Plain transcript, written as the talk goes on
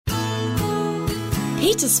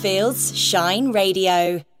Petersfield's Shine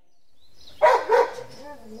Radio.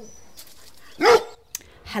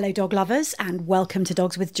 Hello dog lovers and welcome to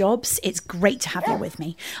Dogs with Jobs. It's great to have you with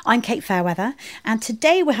me. I'm Kate Fairweather and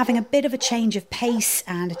today we're having a bit of a change of pace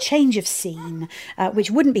and a change of scene, which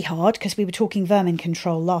wouldn't be hard because we were talking vermin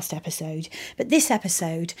control last episode. But this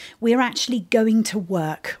episode we're actually going to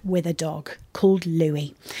work with a dog called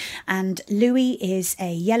Louis. And Louis is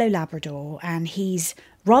a yellow Labrador and he's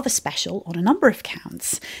rather special on a number of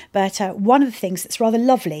counts. But one of the things that's rather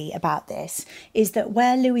lovely about this is that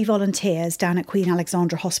where Louis volunteers down at Queen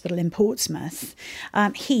Alexandra Hospital in Portsmouth,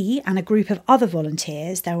 he and a group of other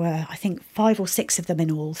volunteers, there were I think 5 or 6 of them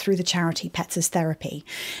in all through the charity Pets as Therapy,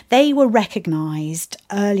 they were recognised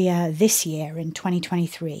earlier this year in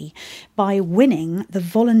 2023 by winning the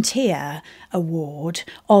Volunteer Award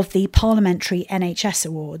of the Parliamentary NHS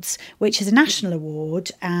Awards, which is a national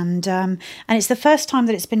award, and it's the first time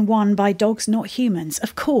that it's been won by dogs, not humans.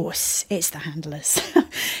 Of course, it's the handlers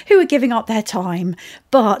who are giving up their time,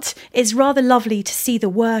 but it's rather lovely to see the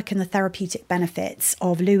work and the therapeutic benefits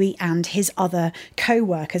of Louis and his other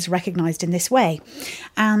co-workers recognised in this way.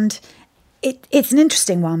 And it's an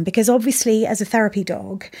interesting one because obviously as a therapy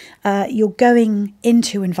dog, you're going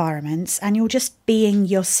into environments and you're just being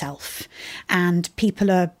yourself and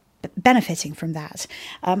people are benefiting from that.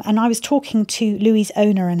 And I was talking to Louis'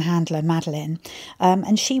 owner and handler, Madeline,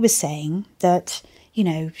 and she was saying that, you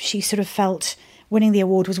know, she sort of felt winning the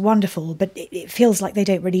award was wonderful, but it feels like they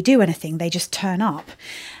don't really do anything. They just turn up.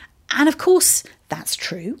 And of course, that's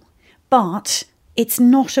true, but it's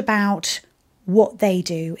not about what they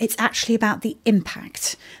do. It's actually about the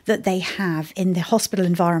impact that they have in the hospital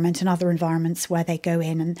environment and other environments where they go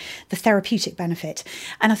in and the therapeutic benefit.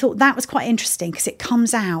 And I thought that was quite interesting because it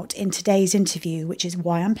comes out in today's interview, which is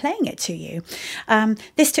why I'm playing it to you.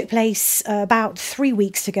 This took place about 3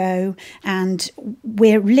 weeks ago and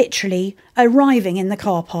we're literally arriving in the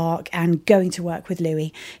car park and going to work with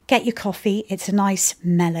Louis. Get your coffee. It's a nice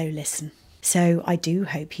mellow listen. So I do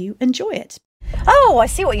hope you enjoy it. Oh, I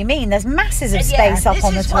see what you mean. There's masses of space up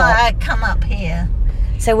on the top. This is why I come up here.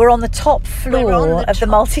 So we're on the top floor of the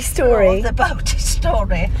multi-storey. The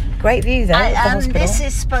multi-storey. Great view though. And this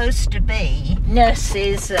is supposed to be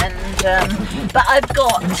nurses and but I've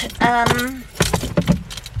got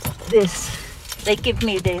this. They give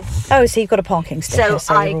me this. Oh, so you've got a parking sticker.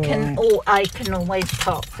 So I can always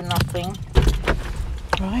park for nothing.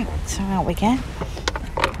 Right. So out we get.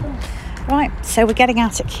 Right. So we're getting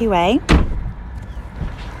out at QA.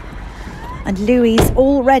 And Louis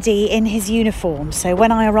already in his uniform. So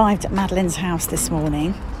when I arrived at Madeline's house this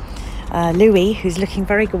morning, Louis, who's looking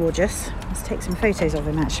very gorgeous, let's take some photos of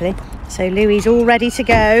him actually. So Louis all ready to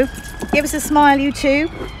go. Give us a smile, you two.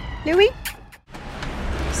 Louis?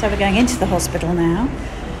 So we're going into the hospital now.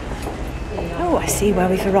 Oh, I see where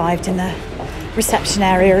we've arrived in the reception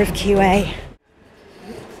area of QA.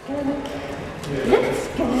 Let's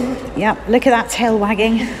go. Yep, look at that tail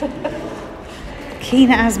wagging.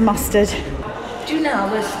 Keen as mustard. Do you know,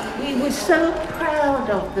 we were so proud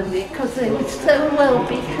of them because they were so well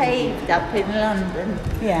behaved up in London.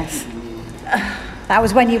 Yes. That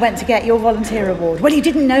was when you went to get your volunteer award. Well, you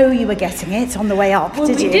didn't know you were getting it on the way up,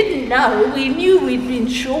 did you? We didn't know. We knew we'd been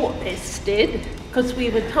shortlisted because we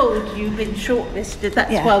were told you've been shortlisted.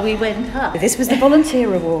 That's why we went up. This was the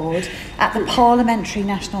volunteer award at the Parliamentary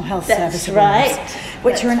National Health Service Awards,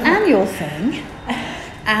 which are an annual thing.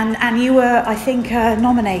 And you were, I think,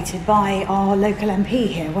 nominated by our local MP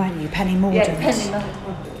here, weren't you, Penny Mordaunt? Yeah, Penny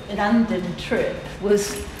Mordaunt. London trip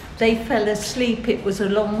was, they fell asleep. It was a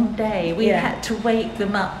long day. We had to wake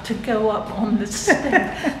them up to go up on the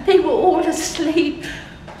step. They were all asleep.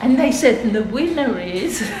 And they said, and the winner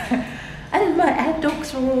is... and our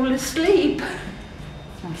dogs were all asleep.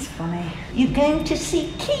 That's funny. You're going to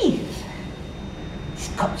see Keith. He's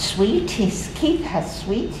got sweeties. Keith has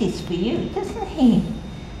sweeties for you, doesn't he?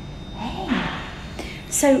 Hey.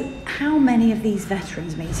 So how many of these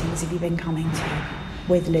veterans meetings have you been coming to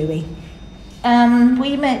with Louis?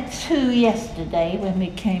 We met 2 yesterday when we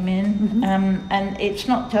came in, and it's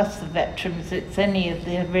not just the veterans, it's any of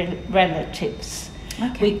their relatives.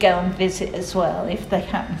 Okay. We go and visit as well if they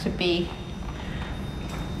happen to be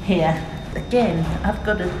here. Again, I've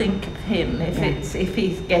got to think of him if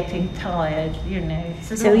he's getting tired, you know.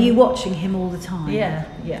 So are you watching him all the time? Yeah.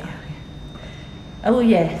 Oh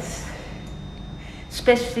yes.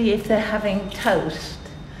 Especially if they're having toast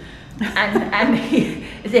and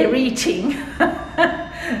they're eating.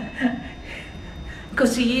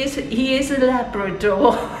 Because he is a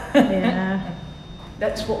Labrador. Yeah.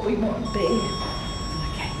 That's what we want to be.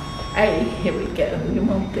 Okay. Hey, here we go. We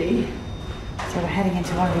want to be So we're heading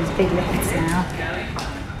into one of these big lifts now.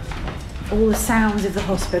 All the sounds of the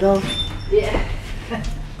hospital. Yeah.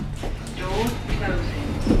 Door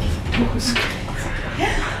closing.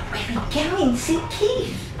 Where are we going? See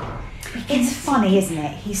Keith. It's funny, isn't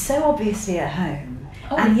it? He's so obviously at home,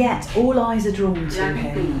 and yet all eyes are drawn to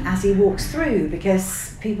him as he walks through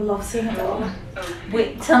because people love seeing a dog.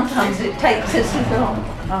 Sometimes it takes us as long.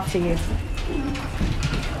 After you.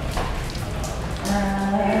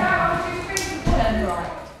 Turn right.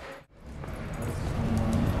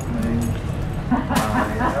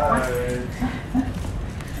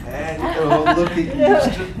 Oh, look at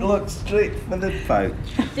you! Look straight for the pouch.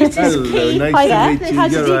 This is Hello, Keith. nice Hi to there. meet you.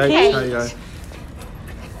 How's You're it, right. Keith?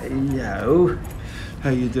 Hello. How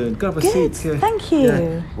you doing? Grab a Good, seat. thank you.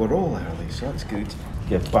 Yeah, we're all early, so that's good.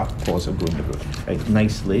 Yeah, back paws are going to go. Right,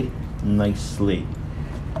 nicely.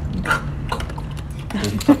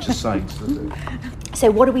 Doesn't touch the sides, does it? So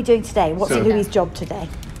what are we doing today? What's So- Louis' job today?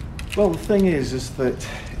 Well, the thing is that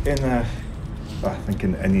I think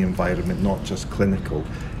in any environment, not just clinical,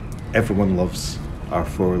 everyone loves our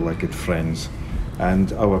four-legged friends,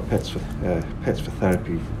 and our Pets for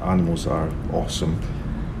Therapy animals are awesome,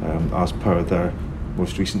 as per their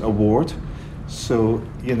most recent award. So,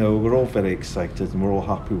 we're all very excited and we're all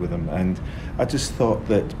happy with them. And I just thought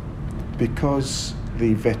that because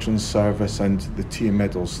the Veterans Service and the Tia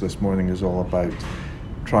Medals this morning is all about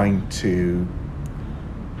trying to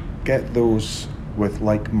get those with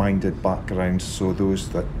like-minded backgrounds, so those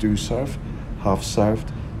that do serve, have served,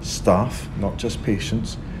 staff, not just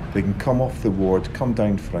patients, they can come off the ward, come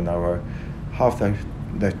down for an hour, have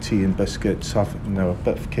their tea and biscuits, have a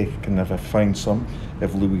bit of cake, can never find some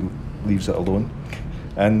if Louis leaves it alone,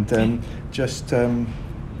 and just time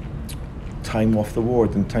off the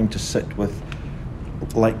ward and time to sit with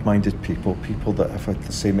like-minded people that have had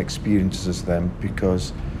the same experiences as them,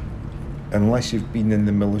 because unless you've been in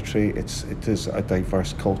the military, it is a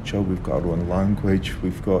diverse culture. We've got our own language,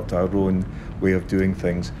 we've got our own way of doing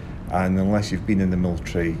things, and unless you've been in the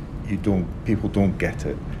military, people don't get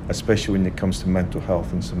it, especially when it comes to mental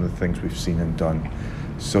health and some of the things we've seen and done.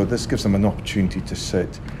 So this gives them an opportunity to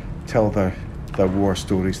sit, tell their war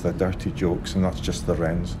stories, their dirty jokes, and that's just the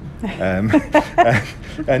Wrens,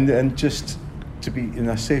 and just to be in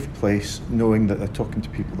a safe place, knowing that they're talking to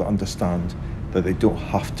people that understand, that they don't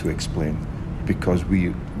have to explain, because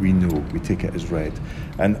we know, we take it as read.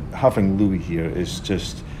 And having Louis here is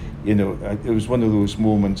just, it was one of those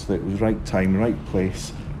moments that it was right time, right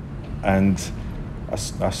place, and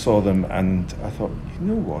I saw them and I thought, you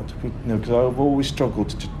know what, because I've always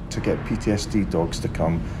struggled to get PTSD dogs to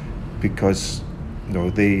come, because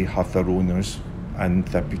they have their owners and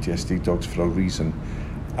they're PTSD dogs for a reason,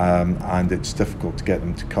 and it's difficult to get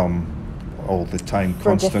them to come all the time, For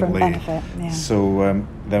constantly. A different benefit, yeah. So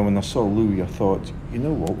then when I saw Louis, I thought, you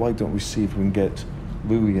know what, why don't we see if we can get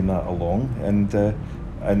Louis and that along,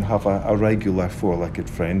 and have a regular four-legged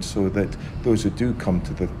friend, so that those who do come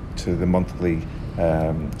to the monthly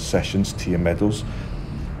sessions, Tia Medals,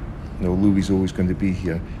 Louis is always going to be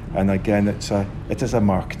here. And again, it is a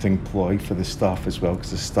marketing ploy for the staff as well,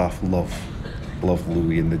 because the staff love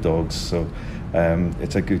Louis and the dogs. So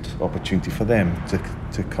it's a good opportunity for them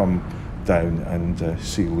to come down and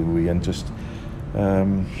see Louis and just.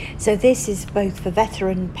 So this is both for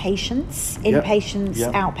veteran patients, inpatients,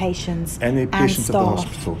 yep. outpatients, Any and patient staff. at the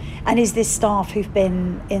hospital. And is this staff who've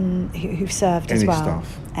served as well?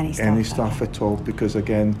 Any staff at all, because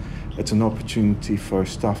again, it's an opportunity for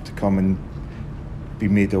staff to come and be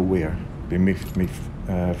made aware, be made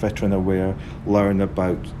veteran aware, learn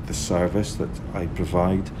about the service that I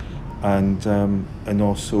provide, and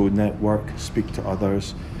also network, speak to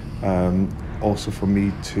others. Also for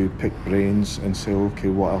me to pick brains and say, okay,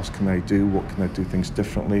 what else can I do? What can I do things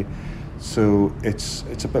differently? So it's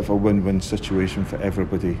a bit of a win-win situation for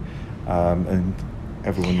everybody, and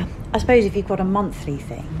everyone. I suppose if you've got a monthly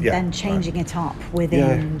thing, then changing it up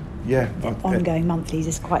within ongoing monthlies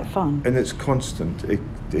is quite fun. And it's constant.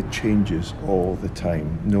 It changes all the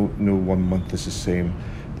time. No 1 month is the same.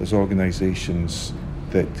 There's organisations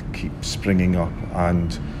that keep springing up,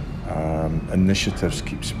 and initiatives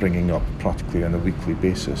keep springing up practically on a weekly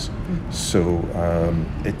basis. So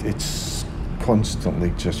it's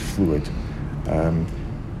constantly just fluid.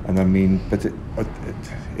 And I mean, but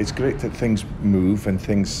it's great that things move and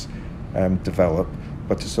things develop,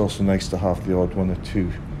 but it's also nice to have the odd one or two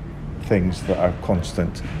things that are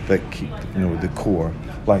constant, that keep the core,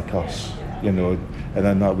 like us, and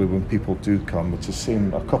then that way when people do come, it's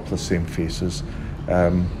a couple of same faces,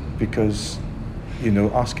 because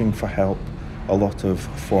asking for help, a lot of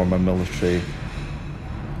former military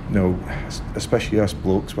especially us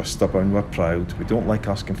blokes, we're stubborn, we're proud, we don't like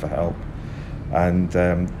asking for help. And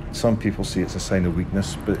some people see it's a sign of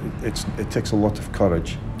weakness, but it takes a lot of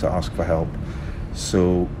courage to ask for help.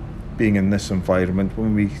 So being in this environment,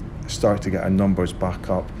 when we start to get our numbers back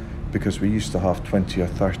up, because we used to have 20 or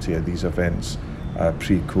 30 of these events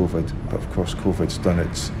pre-COVID, but of course COVID's done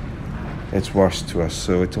its worst to us,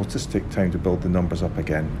 so it'll just take time to build the numbers up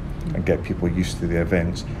again and get people used to the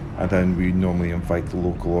events. And then we normally invite the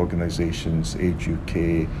local organisations, Age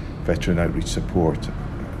UK, Veteran Outreach Support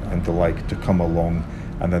and the like to come along,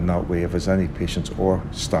 and then that way if there's any patients or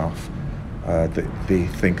staff that they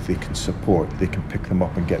think they can support, they can pick them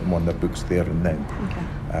up and get them on their books there and then. Okay.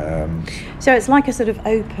 So it's like a sort of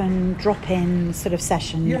open drop-in sort of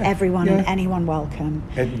session, everyone and anyone welcome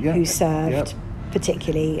who served,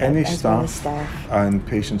 particularly any as staff, well as staff and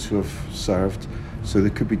patients who have served. So they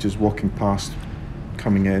could be just walking past,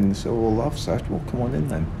 coming in and say, "Oh, well, I've served, well, come on in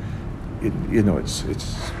then."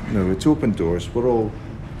 It's open doors.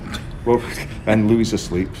 And Louis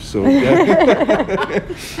asleep, so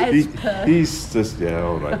he's just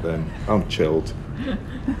all right then. I'm chilled.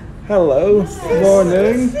 Hello,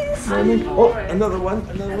 morning. Oh, another one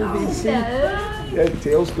BC. Yeah,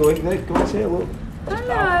 tail's going. Right, go and say hello.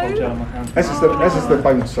 Hello. This is the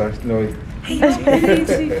bouncer. No.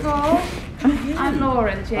 Beautiful. I'm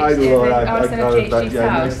Laura, the Hi, Laura. I was in a GHG Yeah,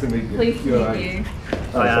 South. nice to meet you. Pleased to meet you.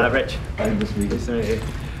 Hi, Rich. Nice to meet you.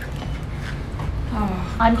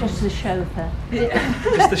 I'm just the chauffeur.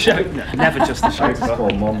 Just the show. No, never just the I just chauffeur. call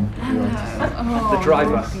Mum. Oh, The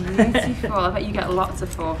driver. Beautiful. I bet you get lots of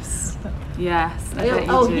fuss. Yes, I bet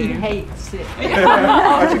you do. He hates it.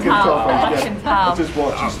 As you can tell, I can tell. Just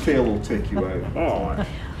watch, his tail will take you out. Oh.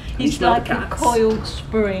 He's smell like the a cats. coiled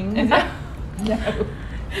spring.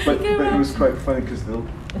 But it was quite funny because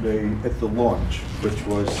at the launch, which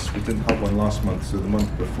was, we didn't have one last month, so the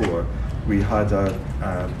month before, we had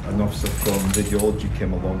an officer from radiology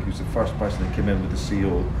came along. He was the first person that came in with the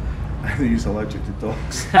CO, and he's allergic to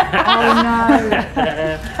dogs. Oh no!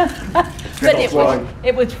 But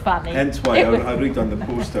it was funny. Hence why I read on the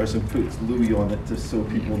posters and put Louis on it just so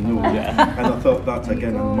people know. And I thought that's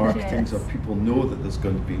again in marketing, so people know that there's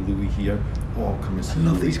going to be Louis here. Oh, come and see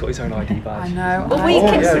Louis. He's got his own ID badge. I know. But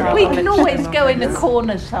we can always go in the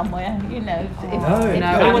corner somewhere, you know. No, if No,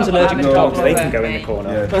 anyone's I'm allergic to not dogs, they bothered. can go in the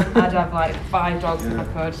corner. Yeah. I'd have like 5 dogs if I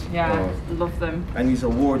could. Yeah, love them. And he's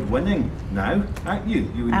award winning now, aren't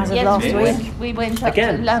you? You and As your of Yes, last week. we went up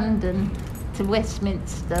Again. to London, to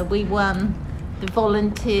Westminster. We won the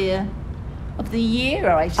Volunteer of the Year,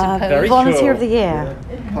 I suppose. Very Volunteer cool. of the Year.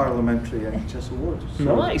 Parliamentary NHS Award.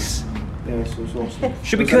 So, Nice. Yeah, so it's awesome.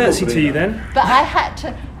 Should we It's a curtsy to you no-brainer. then? But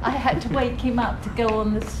I had to wake him up to go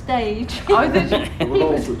on the stage. Oh, did you? We're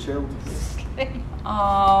all so chilled.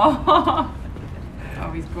 Oh.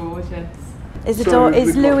 Oh, he's gorgeous.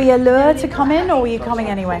 Is Louis a lure to come in, or were you coming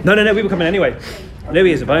anyway? No, we were coming anyway.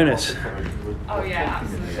 Louis is a bonus. Oh yeah,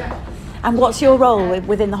 absolutely. And what's your role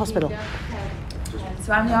within the hospital?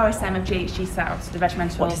 So I'm the RSM of GHG South, the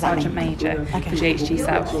Regimental What does that Sergeant mean? Major Okay. for GHG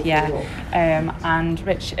South, yeah. And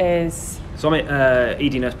Rich is... So I'm an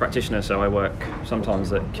ED nurse practitioner, so I work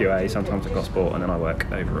sometimes at QA, sometimes at Gosport, and then I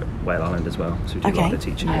work over at Whale Island as well, so we do a lot of the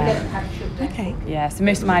teaching. Okay. Yeah, so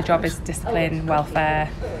most of my job is discipline, welfare,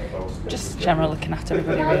 just general looking after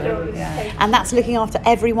everybody really, yeah. And that's looking after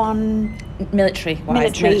everyone,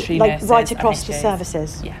 Military-wise, military, like nurses, right across the MHAs.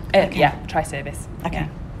 services? Yeah, Okay. yeah, tri-service. Okay.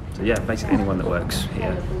 So yeah, basically anyone that works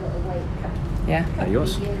here, Yeah, they're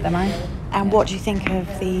yours. they're mine. And what do you think of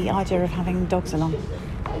the idea of having dogs along?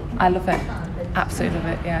 I love it. Absolutely love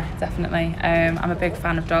it, yeah, definitely. I'm a big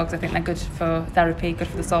fan of dogs. I think they're good for therapy, good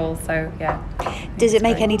for the soul, so yeah. Does it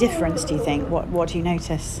make any difference, do you think? What do you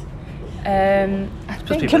notice? I Puts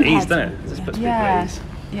think, people at ease, compared- doesn't it? It just puts people yeah, at ease.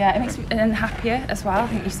 yeah, it makes me happier as well. I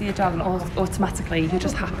think you see a dog and automatically you're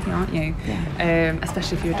just happy, aren't you? Yeah.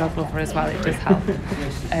 Especially if you're a dog lover as well, it does help.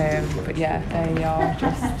 But yeah, they are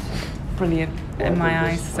just brilliant in my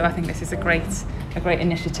eyes. So I think this is a great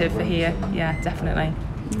initiative for here. Yeah, definitely.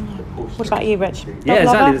 What about you, Rich? Yeah, Dog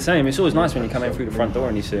exactly lover? the same. It's always nice when you come in through the front door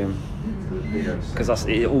and you see them, because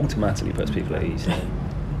it automatically puts people at ease.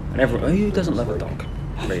 And everyone, who doesn't love a dog?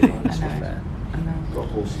 Really, let's be fair. I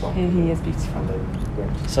know. He is beautiful.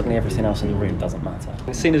 Suddenly everything else in the room doesn't matter.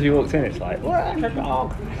 As soon as we walked in, it's like, where's a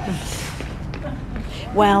dog?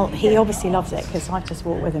 Well, he obviously loves it because I've just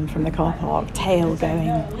walked with him from the car park, tail going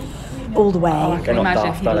all the way. I They're can not imagine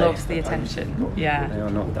daft, he are they? loves the attention. They Yeah. are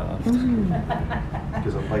not daft.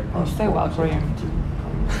 He's so well groomed.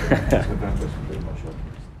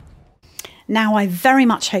 Now, I very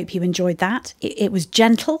much hope you enjoyed that. It was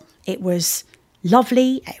gentle, it was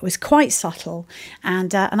lovely. It was quite subtle,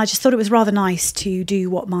 and I just thought it was rather nice to do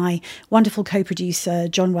what my wonderful co-producer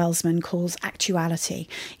John Welsman calls actuality.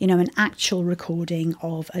 You know, an actual recording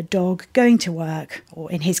of a dog going to work,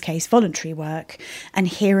 or in his case, voluntary work, and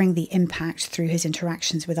hearing the impact through his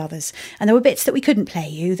interactions with others. And there were bits that we couldn't play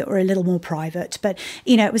you that were a little more private, but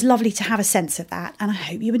you know, it was lovely to have a sense of that, and I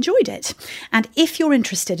hope you enjoyed it. And if you're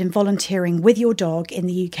interested in volunteering with your dog in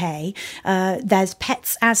the UK, there's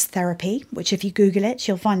Pets as Therapy, which if you Google it,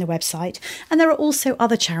 you'll find the website. And there are also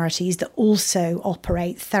other charities that also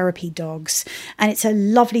operate therapy dogs. And it's a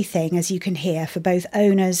lovely thing, as you can hear, for both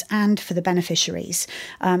owners and for the beneficiaries.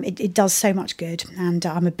 It does so much good, and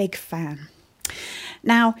I'm a big fan.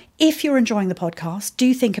 Now, if you're enjoying the podcast,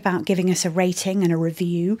 do think about giving us a rating and a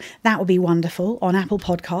review. That would be wonderful on Apple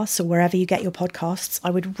Podcasts or wherever you get your podcasts. I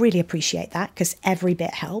would really appreciate that because every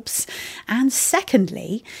bit helps. And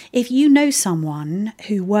secondly, if you know someone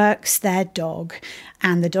who works their dog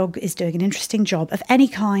and the dog is doing an interesting job of any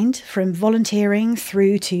kind, from volunteering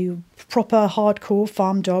through to proper hardcore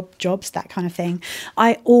farm jobs, that kind of thing,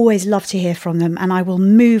 I always love to hear from them, and I will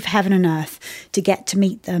move heaven and earth to get to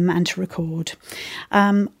meet them and to record.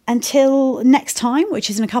 Until next time, which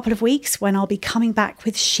is in a couple of weeks, when I'll be coming back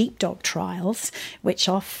with sheepdog trials, which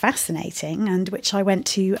are fascinating and which I went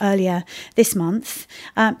to earlier this month.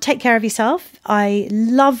 Take care of yourself. I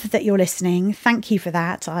love that you're listening. Thank you for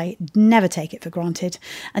that. I never take it for granted.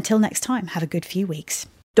 Until next time, have a good few weeks.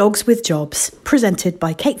 Dogs with Jobs, presented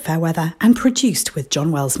by Kate Fairweather and produced with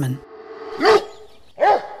John Welsman.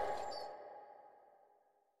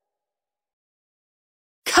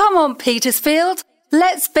 Come on, Petersfield,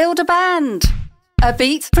 let's build a band. A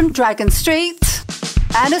beat from Dragon Street,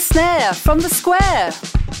 and a snare from the Square,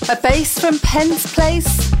 a bass from Penn's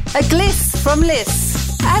Place, a gliss from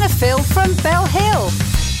Liss, and a fill from Bell Hill.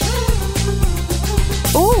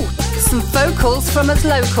 Ooh, some vocals from us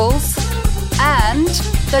locals, and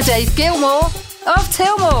the Dave Gilmore of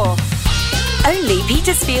Tilmore. Only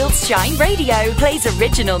Petersfield's Shine Radio plays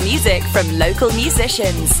original music from local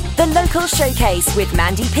musicians. The Local Showcase with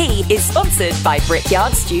Mandy P is sponsored by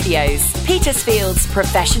Brickyard Studios, Petersfield's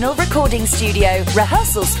professional recording studio,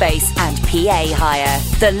 rehearsal space and PA hire.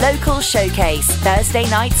 The Local Showcase, Thursday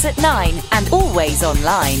nights at 9 and always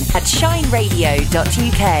online at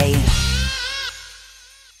shineradio.uk.